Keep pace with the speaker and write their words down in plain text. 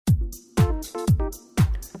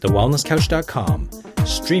thewellnesscouch.com,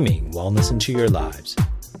 streaming wellness into your lives.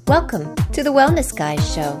 Welcome to the Wellness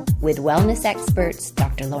Guys Show with wellness experts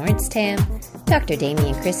Dr. Lawrence Tam, Dr.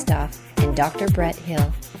 Damien Christoph, and Dr. Brett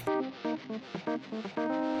Hill.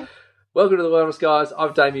 Welcome to the Wellness Guys.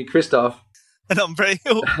 I'm Damien Christoph. And I'm Brett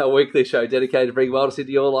Hill. A weekly show dedicated to bringing wellness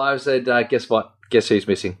into your lives. And guess what? Guess who's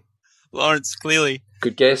missing? Lawrence, clearly.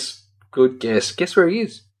 Good guess. Good guess. Guess where he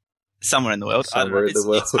is? Somewhere in the world. Somewhere in the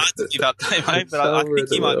world. It's hard to give up, mate, but I think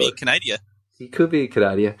he might be in Canada. He could be in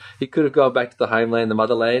Canada. He could have gone back to the homeland, the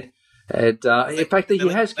motherland. And in fact, he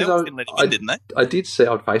has, because I did see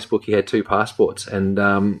on Facebook he had 2 passports. And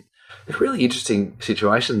it's a really interesting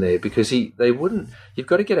situation there because you've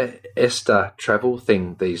got to get a ESTA travel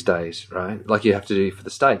thing these days, right? Like you have to do for the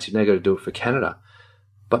States. You've now got to do it for Canada.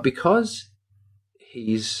 But because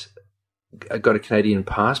he's got a Canadian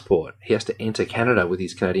passport, he has to enter Canada with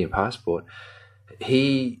his Canadian passport.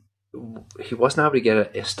 He wasn't able to get an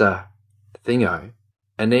ESTA thingo,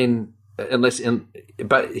 and then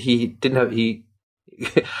but he didn't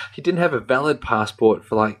have a valid passport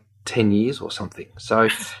for like 10 years or something. So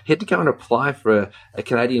he had to go and apply for a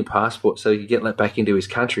Canadian passport so he could get let back into his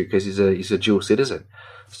country because he's a dual citizen.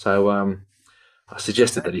 So I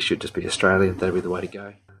suggested that he should just be Australian. That'd be the way to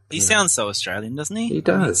go. He sounds so Australian, doesn't he? He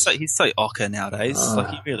does. He's so ochre nowadays.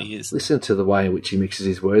 He really is. Listen to the way in which he mixes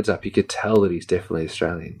his words up. You could tell that he's definitely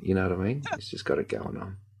Australian. You know what I mean? He's just got it going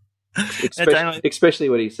on. Especially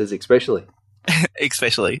when he says especially.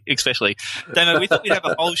 especially. Damo, we thought we'd have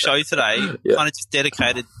a whole show today kind of just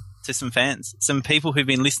dedicated to some fans, some people who've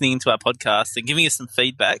been listening to our podcast and giving us some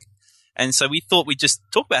feedback. And so we thought we'd just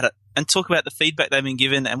talk about it and talk about the feedback they've been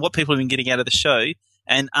given and what people have been getting out of the show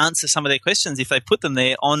and answer some of their questions if they put them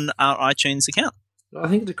there on our iTunes account. I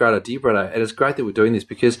think it's a great idea, Brett, and it's great that we're doing this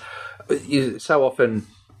because so often,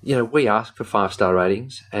 we ask for 5-star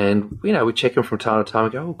ratings and, we check them from time to time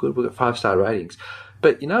and go, oh, good, we've got 5-star ratings.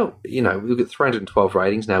 But, we've got 312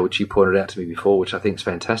 ratings now, which you pointed out to me before, which I think is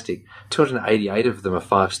fantastic. 288 of them are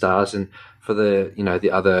 5 stars, and for the, the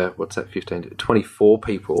other, 24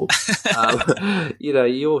 people,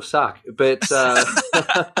 you all suck. But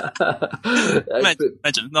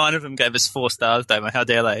imagine 9 of them gave us 4 stars, Damo. How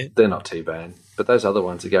dare they? They're not too bad. But those other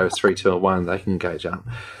ones that gave us 3, 2, and 1, they can go jump.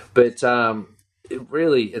 But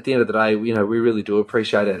really, at the end of the day, we really do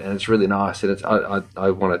appreciate it, and it's really nice. And I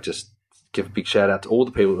want to just give a big shout out to all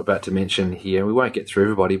the people we're about to mention here. We won't get through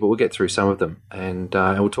everybody, but we'll get through some of them, and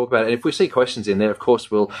we'll talk about it. And if we see questions in there, of course,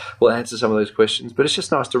 we'll answer some of those questions. But it's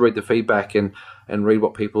just nice to read the feedback and read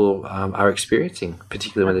what people are experiencing,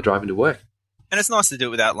 particularly when they're driving to work. And it's nice to do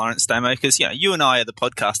it without Lawrence, Damo, because you and I are the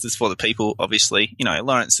podcasters for the people. Obviously,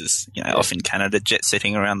 Lawrence is off in Canada, jet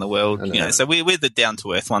setting around the world. So we're the down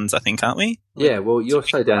to earth ones, I think, aren't we? Yeah. Well, you're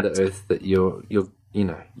so down to earth that you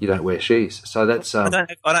don't wear shoes. So that's I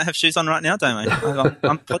don't have shoes on right now, Damo.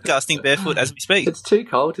 I'm podcasting barefoot as we speak. It's too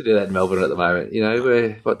cold to do that in Melbourne at the moment.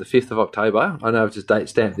 We're the 5th of October. I know I've just date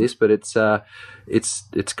stamped this, but it's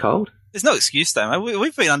cold. There's no excuse, Damo.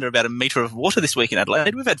 We've been under about a metre of water this week in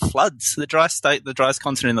Adelaide. We've had floods. The driest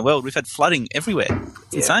continent in the world. We've had flooding everywhere.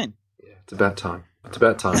 It's insane. Yeah, it's about time. It's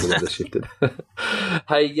about time the weather shifted.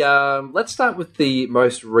 Hey, let's start with the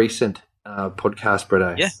most recent podcast,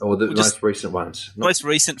 Brett. Yeah. Or the most recent ones. Most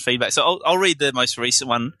recent feedback. So I'll read the most recent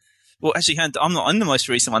one. Well, actually, I'm not on the most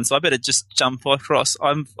recent one, so I better just jump across.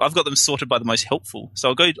 I've got them sorted by the most helpful. So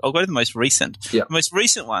I'll go to the most recent. Yeah. The most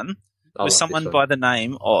recent one was someone by the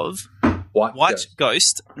name of White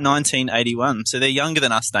Ghost 1981. So they're younger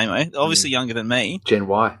than us, Damo. Obviously younger than me. Gen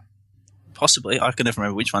Y. Possibly. I can never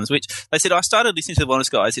remember which one's which. They said, I started listening to the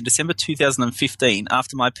Wellness Guys in December 2015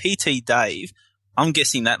 after my PT Dave, I'm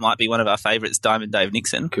guessing that might be one of our favourites, Diamond Dave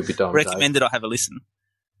Nixon, could be Diamond recommended Dave. I have a listen.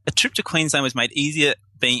 A trip to Queensland was made easier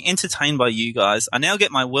being entertained by you guys. I now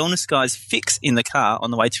get my Wellness Guys fix in the car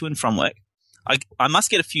on the way to and from work. I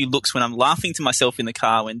must get a few looks when I'm laughing to myself in the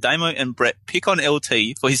car when Damo and Brett pick on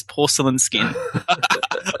LT for his porcelain skin.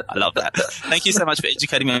 I love that. Thank you so much for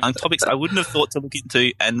educating me on topics I wouldn't have thought to look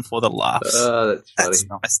into and for the laughs. Oh, that's funny. That's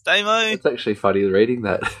nice, Damo. It's actually funny reading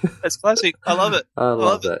that. That's classic. I love it. I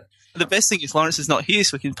love that. The best thing is Lawrence is not here,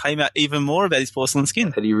 so we can pay him out even more about his porcelain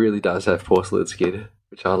skin. And he really does have porcelain skin,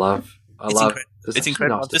 which I love. It's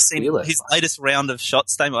incredible. Nice I've just seen his latest round of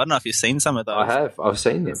shots, Damo. I don't know if you've seen some of those. I have. I've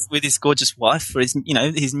seen them. With his gorgeous wife for his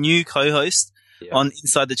new co-host on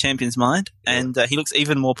Inside the Champion's Mind. And he looks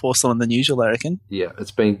even more porcelain than usual, I reckon. Yeah,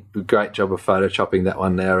 it's been a great job of photoshopping that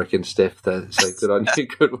one now, I reckon, Steph. So good on you.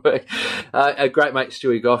 Good work. A great mate,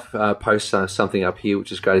 Stewie Goff, posts something up here,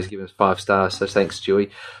 which is great. He's given us 5 stars, so thanks,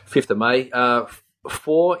 Stewie. 5th of May.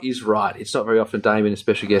 4 is right. It's not very often Damien and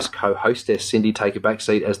special guest co-hostess Cindy take a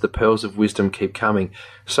backseat as the pearls of wisdom keep coming.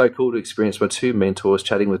 So cool to experience my 2 mentors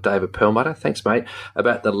chatting with David Perlmutter, thanks mate,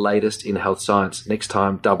 about the latest in health science. Next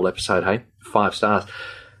time, double episode, hey? 5 stars.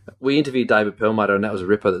 We interviewed David Perlmutter, and that was a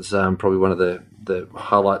ripper. That's probably one of the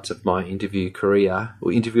highlights of my interviewing career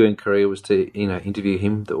was to interview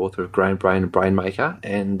him, the author of Grain, Brain and Brainmaker,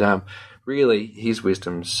 and really his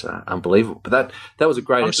wisdom's unbelievable. But that was a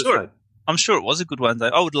great episode. I'm sure it was a good one, though.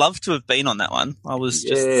 I would love to have been on that one. I was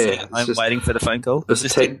just sitting at home waiting for the phone call. It was a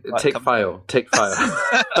tech fail. Sorry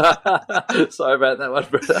about that one,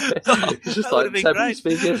 brother. It's just like tapping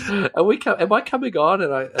speakers. Am I coming on?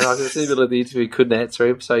 And I was in the middle of the interview, couldn't answer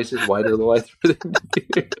him, so he just waited all the way through the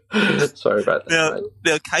interview. Sorry about that.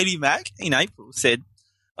 Now, Katie Mack in April said,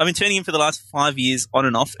 I've been tuning in for the last 5 years on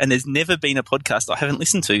and off, and there's never been a podcast I haven't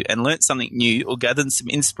listened to and learnt something new or gathered some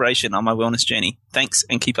inspiration on my wellness journey. Thanks,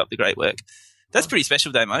 and keep up the great work. That's pretty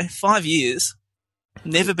special, Damo. 5 years,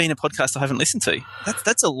 never been a podcast I haven't listened to.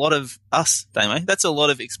 That's a lot of us, Damo. That's a lot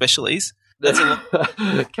of especiallys. That's a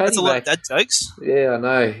lot of dad jokes. Yeah, I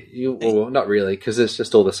know. Well, not really, because it's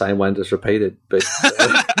just all the same one, just repeated. But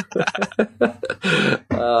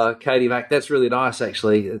Katie Mack, that's really nice.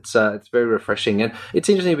 Actually, it's very refreshing, and it's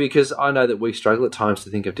interesting because I know that we struggle at times to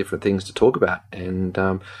think of different things to talk about, and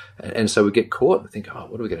so we get caught and think, oh,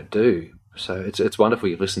 what are we going to do? So it's wonderful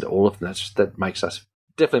you listen to all of them. That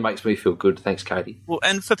definitely makes me feel good. Thanks, Katie. Well,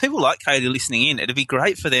 and for people like Katie listening in, it'd be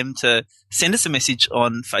great for them to send us a message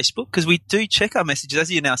on Facebook, because we do check our messages.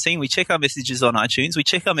 As you're now seeing, we check our messages on iTunes. We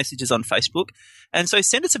check our messages on Facebook. And so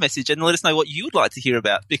send us a message and let us know what you would like to hear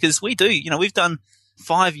about, because we do. We've done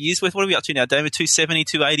 5 years worth. What are we up to now, David? 270,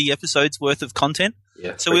 280 episodes worth of content.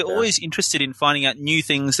 Yeah, so we're always interested in finding out new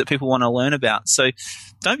things that people want to learn about. So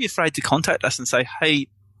don't be afraid to contact us and say, hey,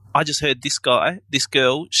 I just heard this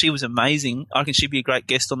girl, she was amazing. I reckon she'd be a great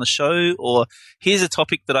guest on the show. Or here's a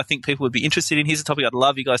topic that I think people would be interested in. Here's a topic I'd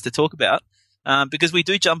love you guys to talk about. Because we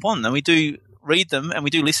do jump on and we do read them and we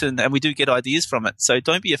do listen and we do get ideas from it. So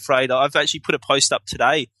don't be afraid. I've actually put a post up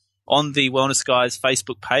today on the Wellness Guys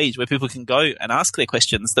Facebook page where people can go and ask their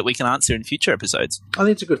questions that we can answer in future episodes. I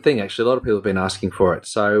think it's a good thing, actually. A lot of people have been asking for it.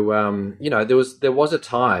 So, there was a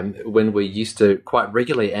time when we used to quite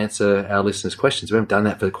regularly answer our listeners' questions. We haven't done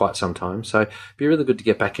that for quite some time. So it'd be really good to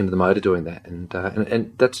get back into the mode of doing that. And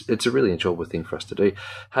it's a really enjoyable thing for us to do.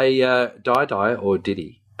 Hey, Di or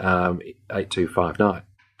Diddy, 8259.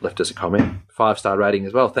 Left us a comment, 5-star rating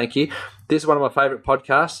as well. Thank you. This is one of my favourite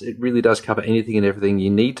podcasts. It really does cover anything and everything you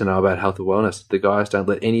need to know about health and wellness. The guys don't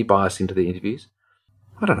let any bias into the interviews.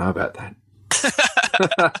 I don't know about that.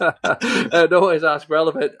 And always ask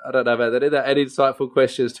relevant, I don't know about that either, and insightful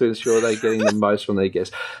questions to ensure they're getting the most from their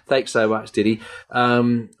guests. Thanks so much, Diddy.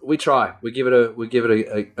 We try. We give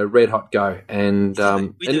it a red hot go, and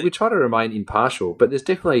we try to remain impartial. But there's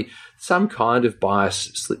definitely some kind of bias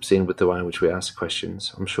slips in with the way in which we answer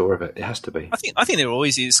questions. I'm sure of it. It has to be. I think there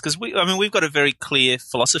always is, because we've got a very clear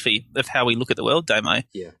philosophy of how we look at the world, Damo.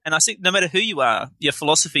 Yeah. And I think no matter who you are, your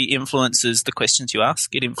philosophy influences the questions you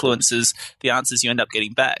ask. It influences the answers you end up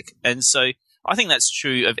getting back. And so I think that's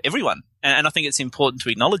true of everyone. And I think it's important to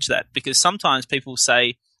acknowledge that, because sometimes people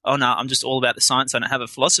say, oh, no, I'm just all about the science. I don't have a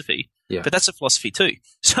philosophy. Yeah. But that's a philosophy too.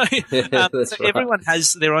 So, right. Everyone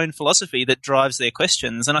has their own philosophy that drives their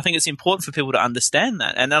questions. And I think it's important for people to understand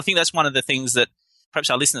that. And I think that's one of the things that perhaps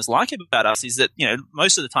our listeners like about us is that,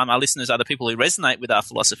 most of the time our listeners are the people who resonate with our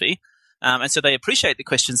philosophy. And so they appreciate the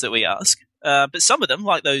questions that we ask. But some of them,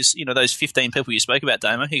 like those 15 people you spoke about,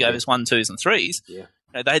 Damo, who gave us 1s, 2s and 3s,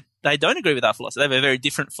 they don't agree with our philosophy. They have a very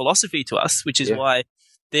different philosophy to us, which is why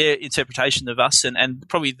their interpretation of us and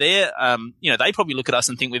probably their, they probably look at us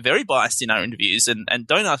and think we're very biased in our interviews and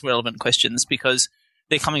don't ask relevant questions because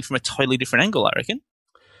they're coming from a totally different angle, I reckon.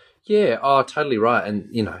 Yeah, totally right. And,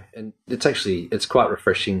 and it's quite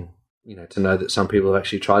refreshing, to know that some people have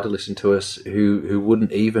actually tried to listen to us who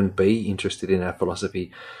wouldn't even be interested in our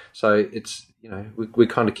philosophy. So it's, we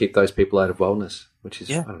kind of keep those people out of wellness, which is,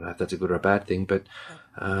 I don't know if that's a good or a bad thing, but...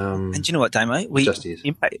 and do you know what, Damo?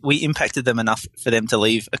 We impacted them enough for them to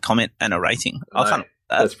leave a comment and a rating.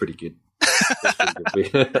 That's pretty good.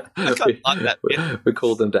 We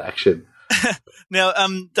called them to action. Now,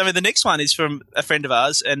 Damo, the next one is from a friend of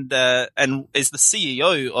ours and is the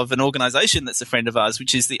CEO of an organisation that's a friend of ours,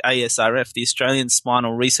 which is the ASRF, the Australian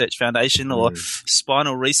Spinal Research Foundation, or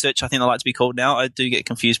Spinal Research, I think I like to be called now. I do get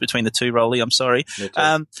confused between the two, Rolly. I'm sorry.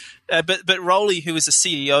 But Rolly, who is the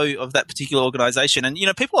CEO of that particular organisation, and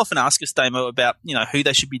people often ask us, Damo, about who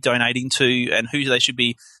they should be donating to and who they should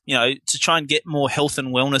be, to try and get more health and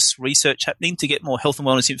wellness research happening, to get more health and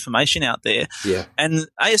wellness information out there. Yeah. And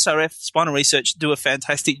ASRF, Spinal Spinal Research do a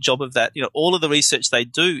fantastic job of that. All of the research they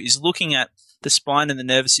do is looking at the spine and the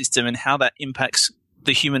nervous system and how that impacts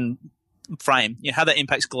the human frame, how that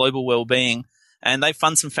impacts global well-being. And they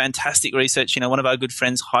fund some fantastic research. One of our good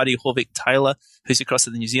friends, Heidi Horvick-Taylor, who's across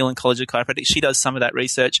at the New Zealand College of Chiropractic, she does some of that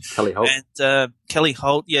research. Kelly Holt. And Kelly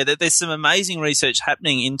Holt, there's some amazing research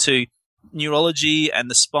happening into neurology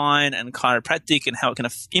and the spine and chiropractic and how it can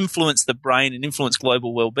influence the brain and influence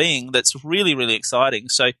global well-being. That's really, really exciting.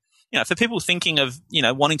 So, for people thinking of,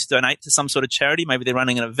 wanting to donate to some sort of charity, maybe they're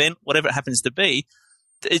running an event, whatever it happens to be,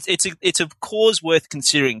 it's a cause worth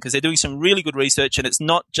considering because they're doing some really good research, and it's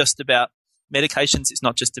not just about medications. It's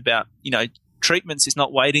not just about, treatments. It's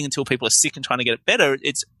not waiting until people are sick and trying to get it better.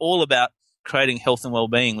 It's all about creating health and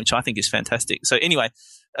well-being, which I think is fantastic. So anyway,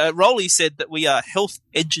 Rolly said that we are health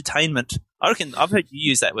edutainment. I reckon I've heard you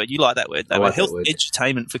use that word. You like that word. We're health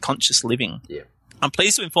edutainment for conscious living. Yeah. I'm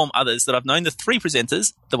pleased to inform others that I've known the 3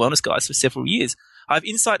 presenters, the Wellness Guys, for several years. I have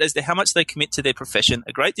insight as to how much they commit to their profession,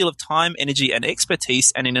 a great deal of time, energy, and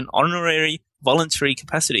expertise, and in an honorary, voluntary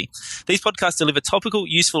capacity. These podcasts deliver topical,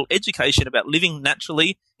 useful education about living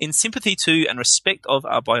naturally in sympathy to and respect of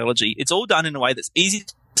our biology. It's all done in a way that's easy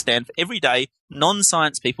to understand for everyday,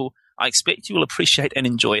 non-science people. I expect you will appreciate and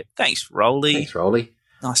enjoy it. Thanks, Rolly. Thanks, Rolly.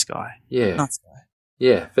 Nice guy. Yeah. Nice guy.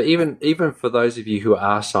 Yeah, but even for those of you who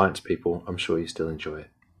are science people, I'm sure you still enjoy it,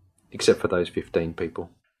 except for those 15 people.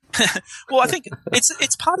 Well, I think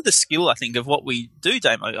it's part of the skill, I think, of what we do,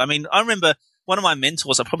 Damo. I mean, I remember one of my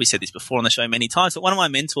mentors, I've probably said this before on the show many times, but one of my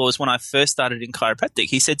mentors, when I first started in chiropractic,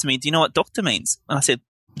 he said to me, do you know what doctor means? And I said,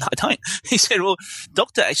 no, I don't. He said, well,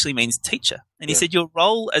 doctor actually means teacher. And he said, your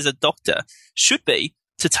role as a doctor should be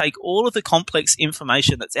to take all of the complex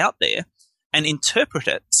information that's out there and interpret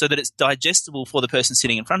it so that it's digestible for the person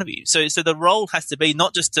sitting in front of you. So the role has to be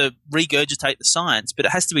not just to regurgitate the science, but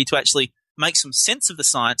it has to be to actually make some sense of the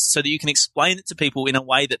science so that you can explain it to people in a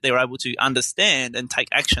way that they're able to understand and take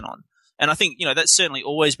action on. And I think, that's certainly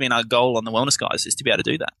always been our goal on the Wellness Guys, is to be able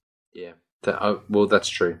to do that. Yeah. Well, that's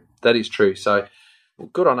true. That is true. So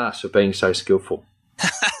good on us for being so skillful.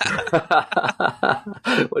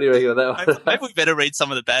 What do you reckon of that one? Maybe we better read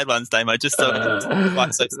some of the bad ones, Damo, just so let's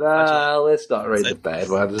not read the bad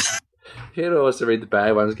ones. If you wants to read the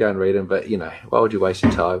bad ones, go and read them, but, why would you waste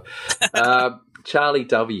your time? Charlie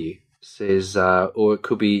W. says, or it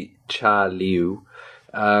could be Charlie,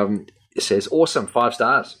 says, awesome, 5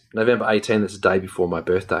 stars. November 18th, that's the day before my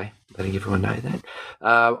birthday. Letting everyone know that.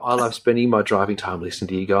 I love spending my driving time listening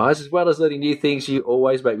to you guys, as well as learning new things. You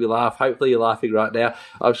always make me laugh. Hopefully you're laughing right now.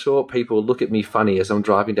 I'm sure people look at me funny as I'm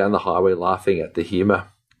driving down the highway laughing at the humour.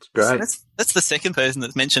 It's great. That's the second person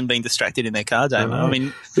that's mentioned being distracted in their car, Damo. I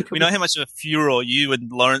mean, we know how much of a furor you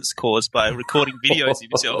and Lawrence caused by recording videos of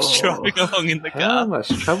yourselves driving along in the car. How much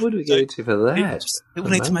trouble do we get into for that? People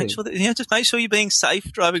need to make sure that, just make sure you're being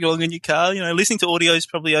safe driving along in your car. Listening to audio is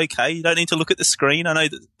probably okay. You don't need to look at the screen. I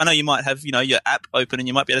know you might have, your app open and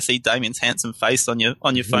you might be able to see Damien's handsome face on your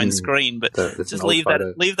phone screen, but just leave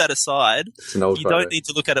that aside. You don't need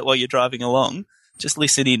to look at it while you're driving along. Just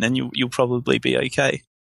listen in and you'll probably be okay.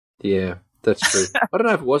 Yeah, that's true. I don't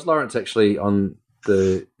know if it was Lawrence actually on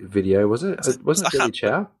the video, was it? Wasn't it Billy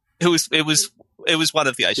Chow? It was one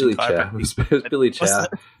of the Asian chiropractors. It was Billy Chow.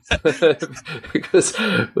 Because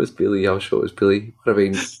it was Billy. I'm sure it was Billy. Would have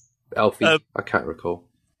been Alfie. I can't recall.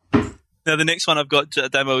 Now, the next one I've got,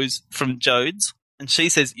 Damo, is from Jodes. And she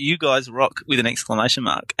says, you guys rock, with an exclamation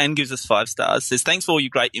mark, and gives us 5 stars. Says, thanks for all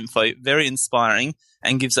your great info. Very inspiring.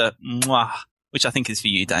 And gives a mwah, which I think is for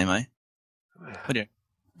you, Damo. What do you?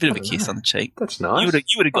 Bit of a kiss on the cheek. That's nice. You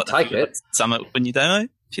would have got take it. Summer, wouldn't you, Damo? A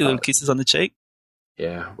few little kisses on the cheek.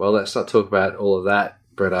 Yeah. Well, let's not talk about all of that,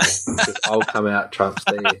 Bretto. I'll come out trumps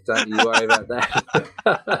there. Don't you worry about that.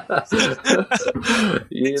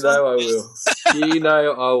 I will.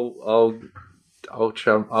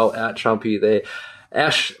 I'll out trump you there.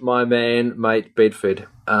 Ash, my man, mate Bedford.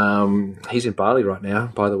 He's in Bali right now,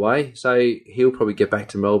 by the way. So he'll probably get back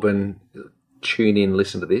to Melbourne. Tune in,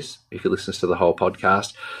 listen to this if he listens to the whole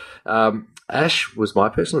podcast. Ash was my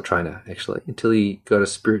personal trainer, actually, until he got a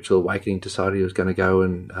spiritual awakening, decided he was going to go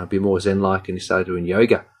and be more Zen-like, and he started doing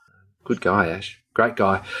yoga. Good guy, Ash. Great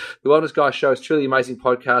guy. The Wellness Guy show is truly amazing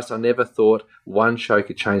podcast. I never thought one show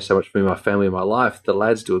could change so much for me, my family, and my life. The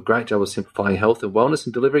lads do a great job of simplifying health and wellness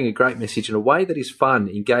and delivering a great message in a way that is fun,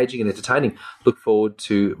 engaging, and entertaining. Look forward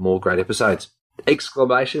to more great episodes.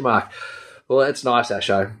 Exclamation mark. Well, that's nice,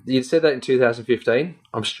 Asho. You'd said that in 2015.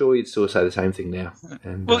 I'm sure you'd still say the same thing now.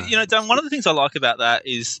 And, Dan, one of the things I like about that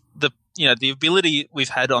is the ability we've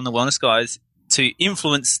had on the Wellness Guys to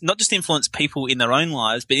influence, not just influence people in their own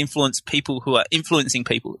lives, but influence people who are influencing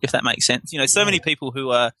people, if that makes sense. You know, so many people who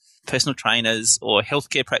are personal trainers or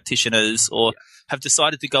healthcare practitioners or have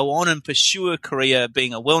decided to go on and pursue a career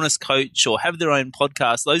being a wellness coach or have their own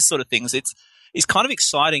podcast, those sort of things. It's kind of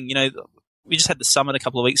exciting. You know, we just had the summit a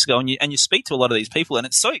couple of weeks ago and you speak to a lot of these people, and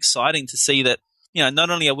it's so exciting to see that, you know, not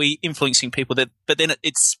only are we influencing people, but then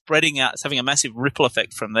it's spreading out. It's having a massive ripple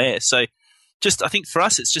effect from there. So I think for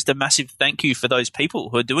us, it's just a massive thank you for those people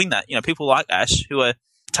who are doing that. You know, people like Ash who are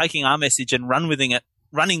taking our message and running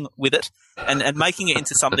with it and making it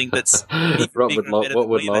into something that's what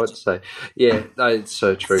would Lawrence say? Yeah, no, it's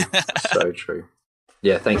so true. So true.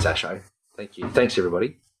 Yeah, thanks, Asho. Thank you. Thanks,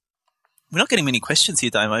 everybody. We're not getting many questions here,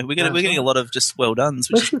 Damo. We're getting a lot of just well dones.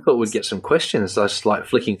 We actually thought we'd get some questions. I was like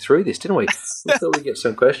flicking through this, didn't we? We thought we'd get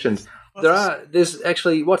some questions. There's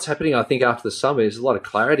actually what's happening, I think, after the summer is a lot of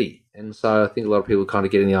clarity. And so I think a lot of people are kind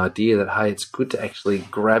of getting the idea that, hey, it's good to actually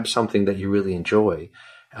grab something that you really enjoy.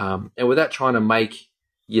 And without trying to make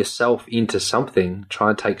yourself into something,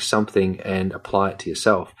 try and take something and apply it to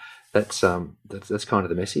yourself. That's kind of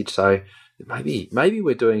the message. So maybe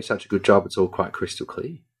we're doing such a good job, it's all quite crystal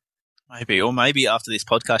clear. Maybe after this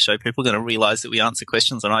podcast show, people are going to realise that we answer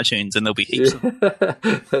questions on iTunes, and there'll be heaps.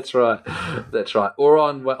 That's right. Or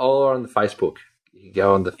on the Facebook. You can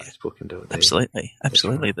go on the Facebook and do it there.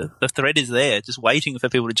 Absolutely. Right. The thread is there, just waiting for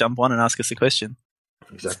people to jump on and ask us a question.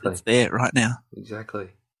 Exactly. It's there right now. Exactly.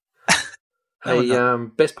 Hey,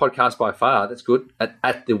 best podcast by far. That's good.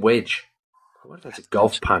 At the Wedge. I wonder if that's a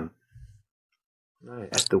golf pun. No,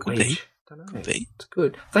 at the Wedge. Don't know. It's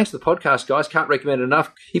good. Thanks to the podcast, guys. Can't recommend it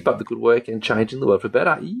enough. Keep up the good work and changing the world for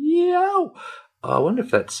better. Yo! I wonder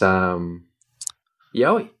if that's Yowie.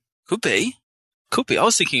 Could be. I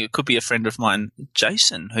was thinking it could be a friend of mine,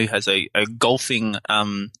 Jason, who has a golfing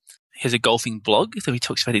blog. So he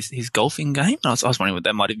talks about his golfing game. And I was wondering what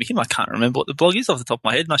that might have been him. I can't remember what the blog is off the top of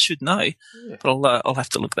my head, and I should know. Yeah. But I'll have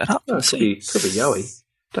to look that up and see. Could be Yowie.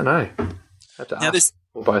 Don't know. Have to ask.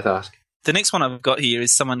 We'll both ask. The next one I've got here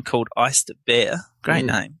is someone called Iced Bear. Great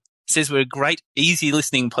name. Says we're a great, easy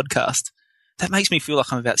listening podcast. That makes me feel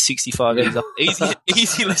like I'm about 65 years old.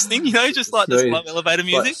 Easy listening, you know, just like this love elevator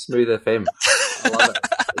music. Like Smooth FM. I love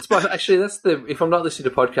it. If I'm not listening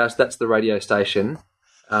to podcasts, that's the radio station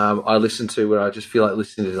I listen to where I just feel like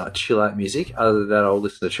listening to like chill out music. Other than that, I'll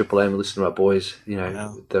listen to Triple M and listen to my boys, you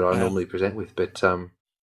know, that I normally present with. But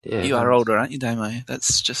yeah, you are older, aren't you, Damo?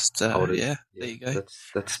 That's just older. Yeah, there you go.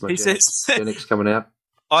 That's my Gen X coming out.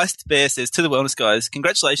 Iced Bear says, to the Wellness Guys,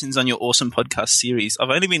 congratulations on your awesome podcast series. I've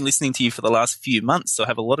only been listening to you for the last few months, so I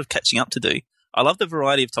have a lot of catching up to do. I love the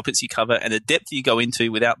variety of topics you cover and the depth you go into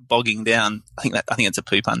without bogging down. I think it's a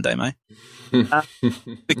poo pun, Damo.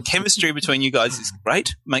 The chemistry between you guys is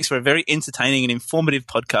great. Makes for a very entertaining and informative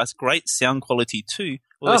podcast. Great sound quality too.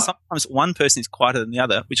 Although sometimes one person is quieter than the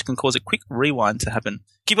other, which can cause a quick rewind to happen.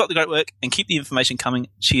 Keep up the great work and keep the information coming.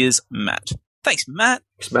 Cheers, Matt. Thanks, Matt.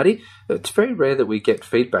 Thanks, Matty. It's very rare that we get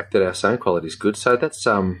feedback that our sound quality is good, so that's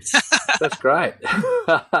that's great.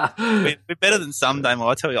 We're better than some, Damo.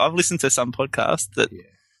 I tell you, I've listened to some podcasts that,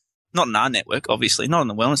 not in our network, obviously, not on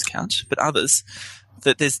the Wellness Couch, but others.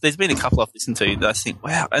 That there's been a couple I've listened to that I think,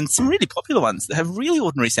 wow, and some really popular ones that have really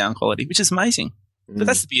ordinary sound quality, which is amazing. But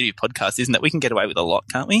that's the beauty of podcasts, isn't it? We can get away with a lot,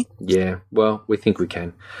 can't we? Yeah, well, we think we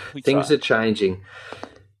can. Things are changing.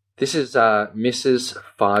 This is Mrs.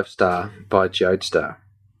 5-Star by Jodestar.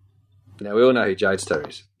 Now, we all know who Jodestar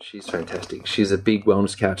is. She's fantastic. She's a big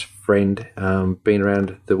Wellness Couch friend, been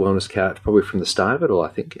around the Wellness Couch probably from the start of it all, I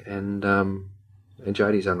think, and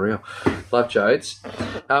Jodie's unreal. Love Jodes.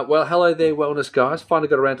 Well, hello there, Wellness Guys. Finally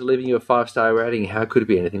got around to leaving you a 5-star rating. How could it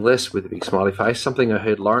be anything less, with a big smiley face? Something I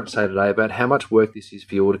heard Lawrence say today about how much work this is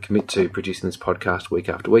for you all to commit to producing this podcast week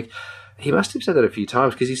after week. He must have said that a few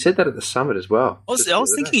times because he said that at the summit as well. I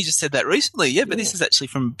was thinking he just said that recently, but this is actually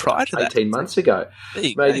from prior to 18 months ago.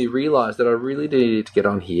 Made me realise that I really needed to get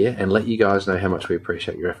on here and let you guys know how much we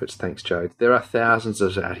appreciate your efforts. Thanks, Joe. There are thousands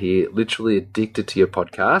of us out here literally addicted to your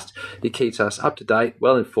podcast. It keeps us up to date,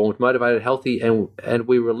 well informed, motivated, healthy, and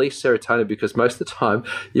we release serotonin because most of the time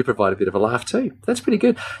you provide a bit of a laugh too. That's pretty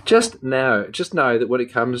good. Just know that when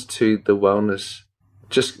it comes to the wellness,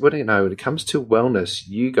 when it comes to wellness,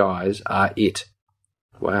 you guys are it.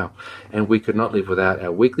 Wow. And we could not live without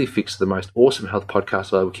our weekly fix of the most awesome health podcast.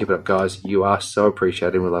 So keep it up, guys. You are so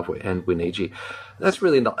appreciated and we love it, and we need you. That's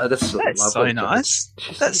really that's lovely. So nice.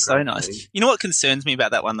 That's so nice. You know what concerns me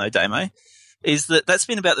about that one, though, Damo, is that's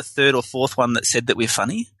been about the third or fourth one that said that we're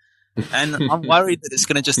funny. And I'm worried that it's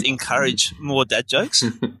going to just encourage more dad jokes.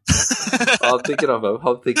 I'm thinking of them.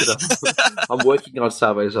 I'm working on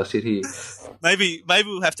some as I sit here. Maybe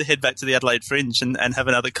we'll have to head back to the Adelaide Fringe and have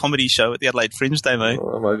another comedy show at the Adelaide Fringe, Damo.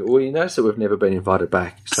 Oh my God. Well, you notice that we've never been invited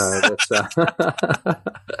back, so that's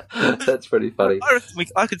that's pretty funny.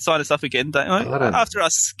 I could sign us up again, Damo. After our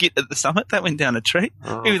skit at the summit, that went down a treat.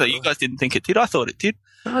 Even though you guys didn't think it did, I thought it did.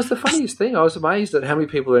 That was the funniest thing. I was amazed at how many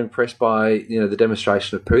people were impressed by the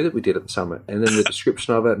demonstration of poo that we did at the summit, and then the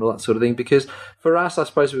description of it and all that sort of thing. Because for us, I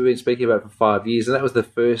suppose we've been speaking about it for 5 years, and that was the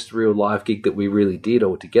first real live gig that we really did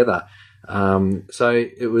all together. So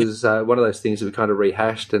it was one of those things that we kind of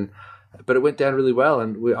rehashed, but it went down really well,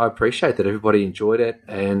 and I appreciate that everybody enjoyed it,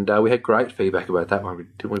 and we had great feedback about that one,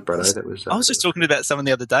 didn't we, Brado? I was just talking about someone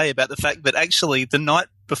the other day about the fact that actually the night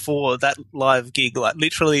before that live gig, like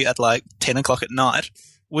literally at like 10 o'clock at night,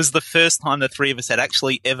 was the first time the three of us had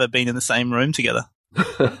actually ever been in the same room together. Do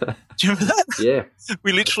you remember that? Yeah.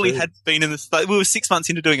 We literally had been in this. Like, we were 6 months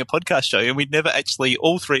into doing a podcast show, and we'd never actually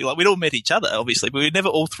all three. Like, we'd all met each other, obviously, but we'd never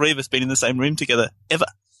all three of us been in the same room together ever.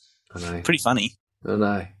 I know. Pretty funny. I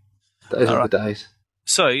know. Those are the days.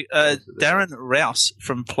 So, Darren Rouse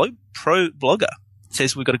from Pro Blogger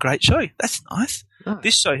says we've got a great show. That's nice.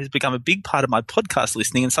 This show has become a big part of my podcast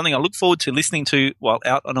listening and something I look forward to listening to while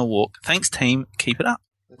out on a walk. Thanks, team. Keep it up.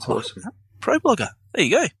 That's awesome. Pro Blogger. There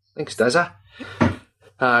you go. Thanks, Dazza.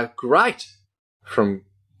 Great. From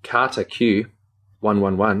Carter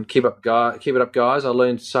Q111. Keep it up, guys. I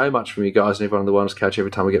learned so much from you guys and everyone on the Wellness Couch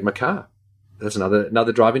every time I get in my car. That's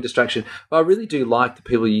another driving distraction. But I really do like the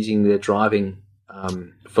people using their driving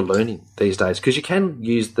for learning these days, because you can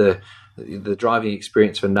use the driving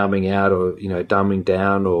experience for numbing out, or dumbing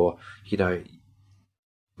down, or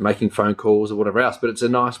making phone calls or whatever else. But it's a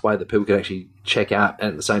nice way that people can actually check out and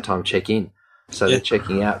at the same time check in. So they're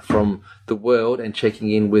checking out from the world and checking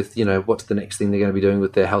in with, what's the next thing they're going to be doing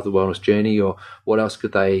with their health and wellness journey, or what else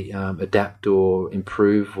could they adapt or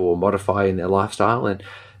improve or modify in their lifestyle. And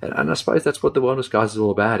I suppose that's what the Wellness Guys is all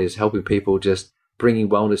about, is helping people just bringing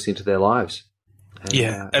wellness into their lives.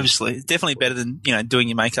 And, absolutely. It's definitely better than, doing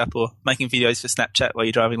your makeup or making videos for Snapchat while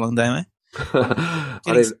you're driving along, mate. I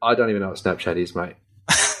don't even know what Snapchat is, mate.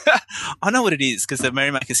 I know what it is because the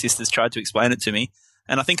Merrymaker sisters tried to explain it to me.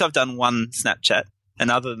 And I think I've done one Snapchat,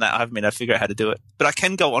 and other than that, I haven't been able to figure out how to do it. But I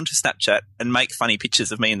can go onto Snapchat and make funny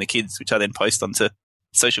pictures of me and the kids, which I then post onto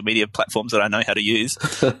social media platforms that I know how to use.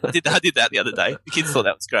 I did that the other day. The kids thought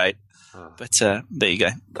that was great. But there you go.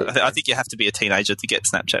 I think you have to be a teenager to get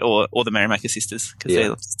Snapchat, or the Merrymaker sisters, because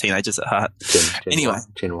they're teenagers at heart.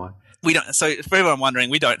 Gen Y. We don't. So for everyone wondering,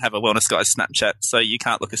 we don't have a Wellness Guys Snapchat, so you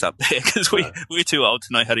can't look us up there because we're too old to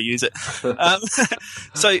know how to use it.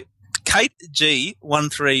 So Kate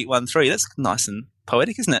G1313, that's nice and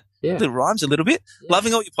poetic, isn't it? Yeah. It rhymes a little bit. Yeah.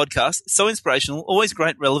 Loving all your podcasts. So inspirational. Always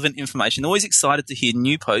great, relevant information. Always excited to hear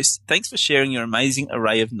new posts. Thanks for sharing your amazing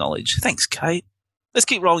array of knowledge. Thanks, Kate. Let's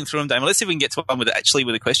keep rolling through them, Damon. Let's see if we can get to one with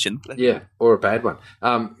a question. Yeah, or a bad one.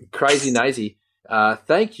 Crazy Nazy,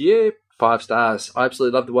 thank you. 5 stars. I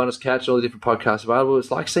absolutely love the Wellness Couch and all the different podcasts available.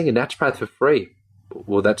 It's like seeing a naturopath for free.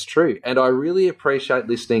 Well, that's true. And I really appreciate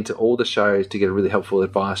listening to all the shows to get really helpful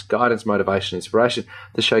advice, guidance, motivation, inspiration.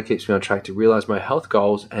 The show keeps me on track to realize my health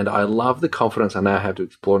goals, and I love the confidence I now have to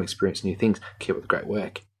explore and experience new things. Keep up the great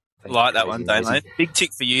work. Like that one, Damo. Big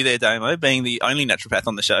tick for you there, Damo, being the only naturopath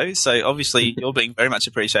on the show. So obviously you're being very much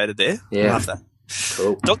appreciated there. Yeah. Love that.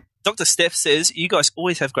 Cool. Dr. Steph says, you guys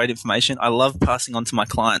always have great information. I love passing on to my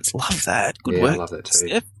clients. Love that. Good work. I love that too.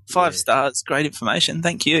 Steph, 5 stars. Great information.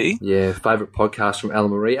 Thank you. Yeah. Favourite podcast from Ella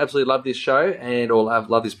Marie. Absolutely love this show, and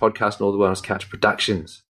love this podcast and all the Wellness Couch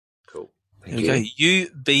productions. Cool. Thank you. Okay.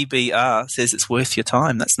 UBBR says it's worth your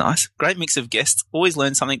time. That's nice. Great mix of guests. Always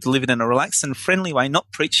learn something to live in a relaxed and friendly way,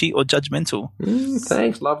 not preachy or judgmental.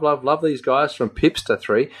 Thanks. Love these guys from Pipster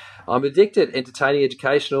 3. I'm addicted, entertaining,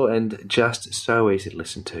 educational, and just so easy to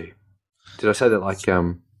listen to. Did I say that like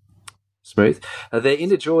smooth? Their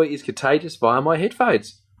inner joy is contagious via my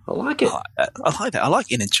headphones. I like it. I like that. I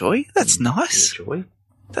like inner joy. That's nice. Inner joy.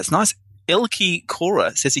 That's nice. Elkie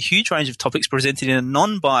Cora says a huge range of topics presented in a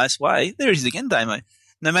non-biased way. There it is again, Damo.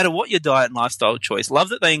 No matter what your diet and lifestyle choice. Love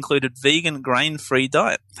that they included vegan, grain-free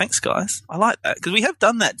diet. Thanks, guys. I like that because we have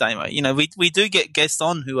done that, Damo. We do get guests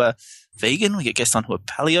on who are vegan. We get guests on who are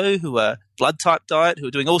paleo, who are blood type diet, who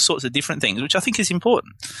are doing all sorts of different things, which I think is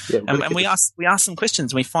important. Yeah, and we ask some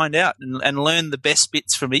questions and we find out and learn the best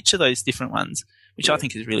bits from each of those different ones, which I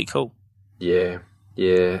think is really cool. Yeah,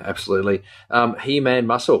 absolutely. He-Man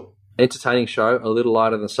Muscle, entertaining show, a little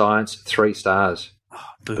lighter than science, 3 stars. Oh,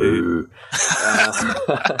 Boo. The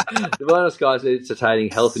Wellness Guys are entertaining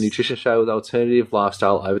health and nutrition show with alternative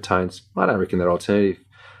lifestyle overtones. I don't reckon they're alternative,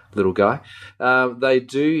 little guy. They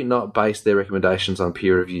do not base their recommendations on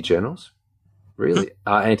peer-reviewed journals. Really?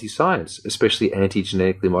 Are anti-science, especially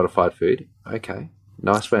anti-genetically modified food. Okay.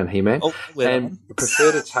 Nice one, He-Man. And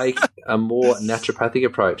prefer to take a more naturopathic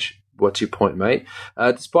approach. What's your point, mate?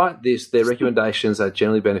 Despite this, their recommendations are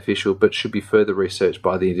generally beneficial but should be further researched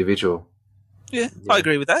by the individual. Yeah, I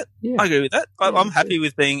agree with that. Yeah. I agree with that. I'm happy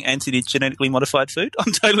with being anti-genetically modified food.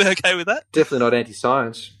 I'm totally okay with that. Definitely not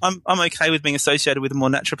anti-science. I'm okay with being associated with a more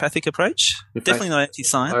naturopathic approach. Definitely not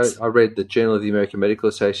anti-science. I read the Journal of the American Medical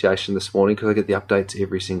Association this morning because I get the updates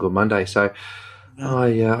every single Monday. So,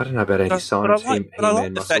 I don't know about anti-science. But I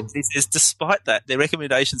like the fact is, despite that, their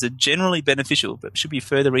recommendations are generally beneficial, but should be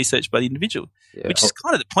further researched by the individual, which is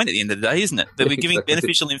kind of the point at the end of the day, isn't it? That we're giving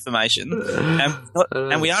beneficial information,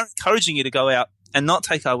 and we are encouraging you to go out and not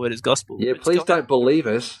take our word as gospel. Yeah, please don't believe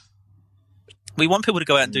us. We want people to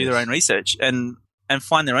go out and do their own research and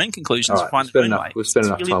find their own conclusions. All right, find their own way. We've spent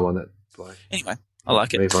enough time on that. Anyway, I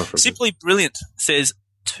like it. Simply Brilliant says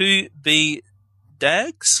 2B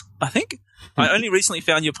Dags, I think. I only recently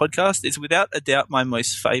found your podcast. It's without a doubt my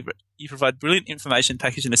most favourite. You provide brilliant information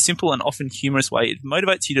packaged in a simple and often humorous way. It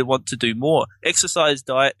motivates you to want to do more, exercise,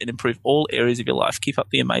 diet, and improve all areas of your life. Keep up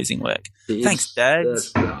the amazing work. Thanks,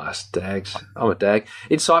 Dags. That's nice, Dags. I'm a Dag.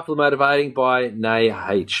 Insightful and motivating by Nay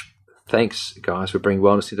H. Thanks, guys, for bringing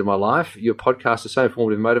wellness into my life. Your podcast is so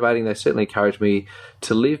informative and motivating. They certainly encourage me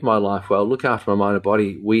to live my life well, look after my mind and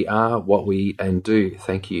body. We are what we and do.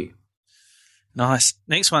 Thank you. Nice.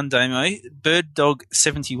 Next one, Damo. Bird Dog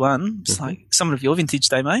 71. It's like someone of your vintage,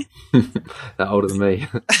 Damo. They're older than me.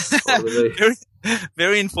 Very,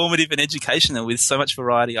 very informative and educational with so much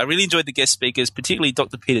variety. I really enjoyed the guest speakers, particularly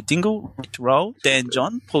Dr. Peter Dingle, Rick Roll, Dan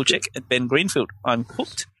John, Paul Check, and Ben Greenfield. I'm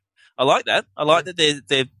hooked. I like that. I like that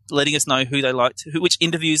they're letting us know who they liked, which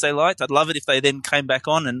interviews they liked. I'd love it if they then came back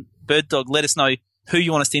on and Bird Dog let us know who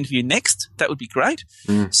you want us to interview next. That would be great.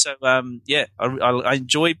 So,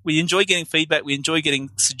 we enjoy getting feedback. We enjoy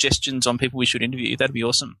getting suggestions on people we should interview. That'd be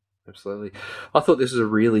awesome. Absolutely. I thought this was a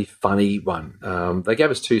really funny one. They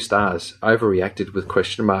gave us 2 stars, overreacted with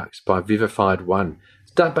question marks by Vivified One.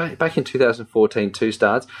 Back in 2014, 2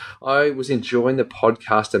 stars. I was enjoying the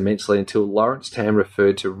podcast immensely until Lawrence Tam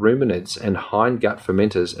referred to ruminants and hindgut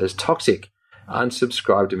fermenters as toxic.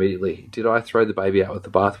 Unsubscribed immediately. Did I throw the baby out with the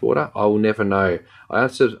bathwater? I will never know. I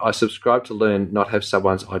subscribe to learn, not have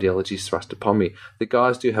someone's ideologies thrust upon me. The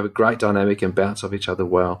guys do have a great dynamic and bounce off each other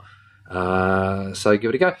well. So give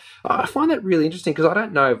it a go. I find that really interesting because I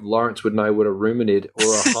don't know if Lawrence would know what a ruminid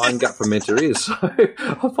or a hindgut fermenter is. So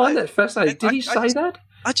I find that fascinating. Did he say that?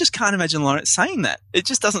 I just can't imagine Lawrence saying that. It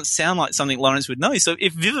just doesn't sound like something Lawrence would know. So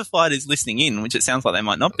if Vivified is listening in, which it sounds like they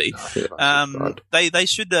might not be, they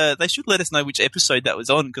should let us know which episode that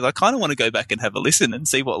was on because I kind of want to go back and have a listen and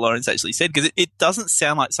see what Lawrence actually said because it doesn't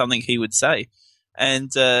sound like something he would say.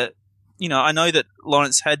 And I know that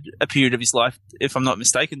Lawrence had a period of his life, if I'm not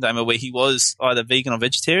mistaken, Damo, where he was either vegan or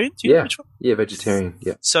vegetarian. Do you know which one? Yeah, vegetarian.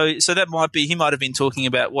 Yeah. So that might be he might have been talking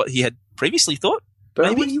about what he had previously thought.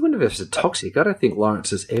 But you wouldn't have said toxic. I don't think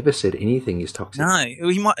Lawrence has ever said anything is toxic. No,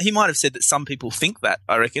 he might have said that some people think that.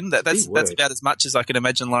 I reckon that's about as much as I can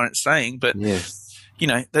imagine Lawrence saying. But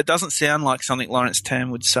that doesn't sound like something Lawrence Tam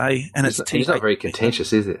would say. And he's not very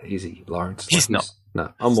contentious, is he, Lawrence? He's not.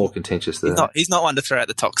 No, I'm more contentious than that. He's not one to throw out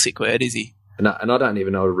the toxic word, is he? No, and I don't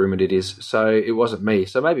even know what a ruminant is. So it wasn't me.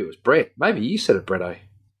 So maybe it was Brett. Maybe you said it, Bretto.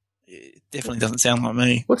 It definitely doesn't sound like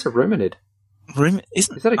me. What's a ruminid? Is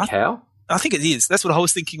that a cow? I think it is. That's what I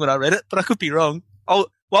was thinking when I read it, but I could be wrong.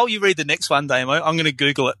 While you read the next one, Damo, I'm going to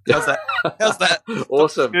Google it. How's that?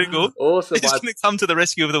 Awesome. Google. Awesome. It's going to come to the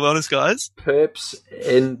rescue of the Wellness Guys. Perps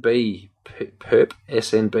NB. Perp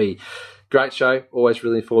SNB. Great show. Always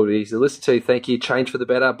really informative, easy to listen to. Thank you. Change for the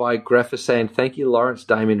Better by Graphisan. Thank you, Lawrence,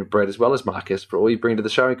 Damien, and Brett, as well as Marcus, for all you bring to the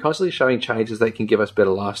show and constantly showing changes that can give us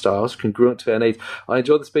better lifestyles, congruent to our needs. I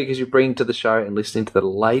enjoy the speakers you bring to the show and listening to the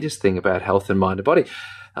latest thing about health and mind and body.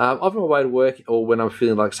 On my way to work or when I'm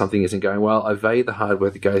feeling like something isn't going well, I value the hard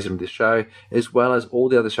work that goes into this show, as well as all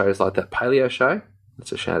the other shows like that Paleo show.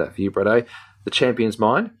 That's a shout out for you, Bretto. The Champion's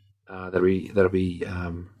Mind. That'll be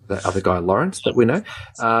the other guy, Lawrence, that we know.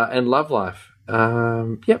 And Love Life.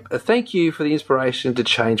 Thank you for the inspiration to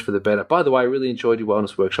change for the better. By the way, I really enjoyed your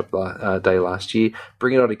wellness workshop day last year.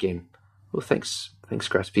 Bring it on again. Well, thanks,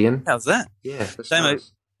 Graspian. How's that? Yeah, that's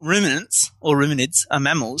nice. Ruminants or ruminids are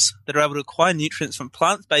mammals that are able to acquire nutrients from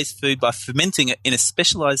plant-based food by fermenting it in a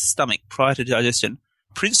specialized stomach prior to digestion,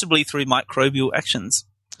 principally through microbial actions.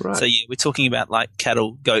 Right. So, we're talking about like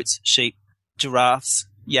cattle, goats, sheep, giraffes,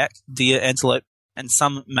 yak, deer, antelope, and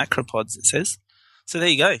some macropods, it says. So there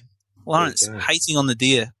you go. Lawrence, hating on the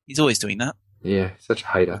deer. He's always doing that. Yeah, such a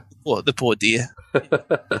hater. What, the poor deer. Come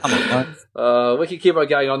on, Lawrence. We can keep on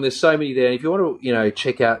going on. There's so many there. If you want to,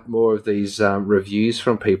 check out more of these reviews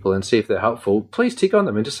from people and see if they're helpful, please tick on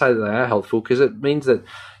them and just say that they are helpful, because it means that,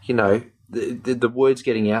 the word's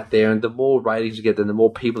getting out there, and the more ratings you get, then the more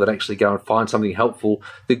people that actually go and find something helpful,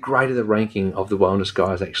 the greater the ranking of the Wellness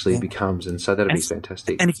Guys actually becomes, and so that'll be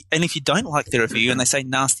fantastic. And if you don't like the review and they say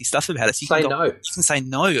nasty stuff about us, you can say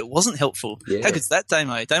no, it wasn't helpful. Yeah. How good's that,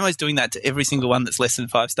 Damo? Damo's doing that to every single one that's less than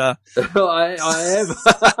 5 star. I am.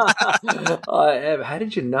 I am. How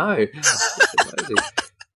did you know? That's amazing.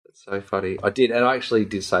 That's so funny. I did, and I actually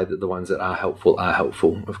did say that the ones that are helpful,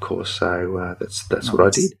 of course. So that's what I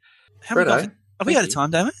did. Are we out of time,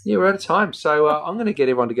 Damon? Yeah, we're out of time. So I'm going to get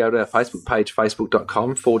everyone to go to our Facebook page,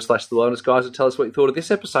 facebook.com/The Wellness Guys, and tell us what you thought of this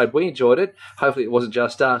episode. We enjoyed it. Hopefully it wasn't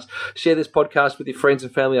just us. Share this podcast with your friends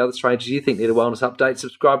and family, other strangers you think need a wellness update.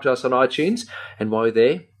 Subscribe to us on iTunes. And while you're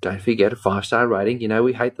there, don't forget a 5-star rating.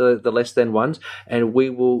 We hate the less than ones, and we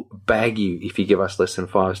will bag you if you give us less than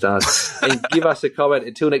 5 stars. And give us a comment.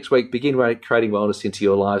 Until next week, begin creating wellness into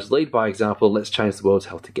your lives. Lead by example. Let's change the world's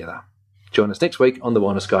health together. Join us next week on The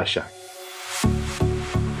Wellness Guys Show.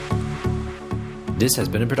 This has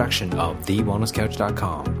been a production of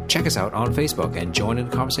TheWellnessCouch.com. Check us out on Facebook and join in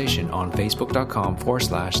the conversation on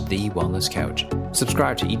Facebook.com/The Wellness Couch.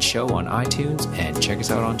 Subscribe to each show on iTunes and check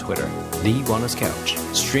us out on Twitter. The Wellness Couch,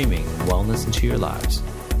 streaming wellness into your lives.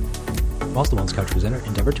 Whilst the Wellness Couch presenter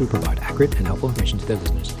endeavor to provide accurate and helpful information to their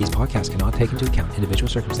listeners, these podcasts cannot take into account individual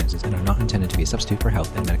circumstances and are not intended to be a substitute for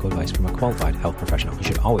health and medical advice from a qualified health professional. You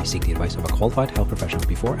should always seek the advice of a qualified health professional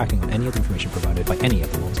before acting on any of the information provided by any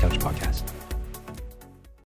of the Wellness Couch podcasts.